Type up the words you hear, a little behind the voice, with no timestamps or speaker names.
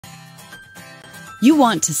You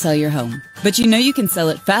want to sell your home, but you know you can sell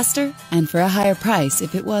it faster and for a higher price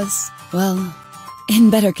if it was, well,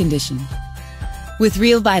 in better condition. With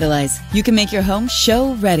Real Vitalize, you can make your home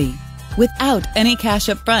show ready without any cash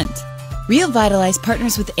up front. Real Vitalize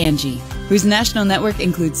partners with Angie, whose national network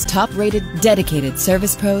includes top-rated, dedicated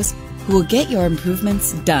service pros who will get your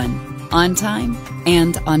improvements done on time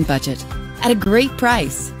and on budget at a great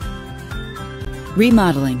price.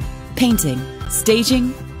 Remodeling, painting,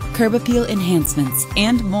 staging, curb appeal enhancements,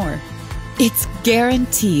 and more. It's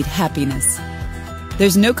guaranteed happiness.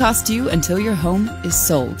 There's no cost to you until your home is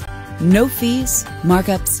sold. No fees,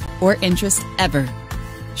 markups, or interest ever.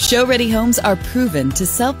 Show-ready homes are proven to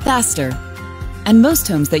sell faster. And most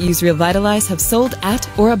homes that use Real Vitalize have sold at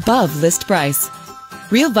or above list price.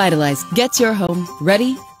 Real Vitalize gets your home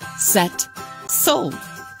ready, set, sold.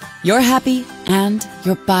 You're happy and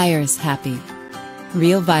your buyer's happy.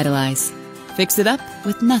 Real Vitalize. Fix it up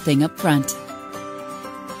with nothing up front.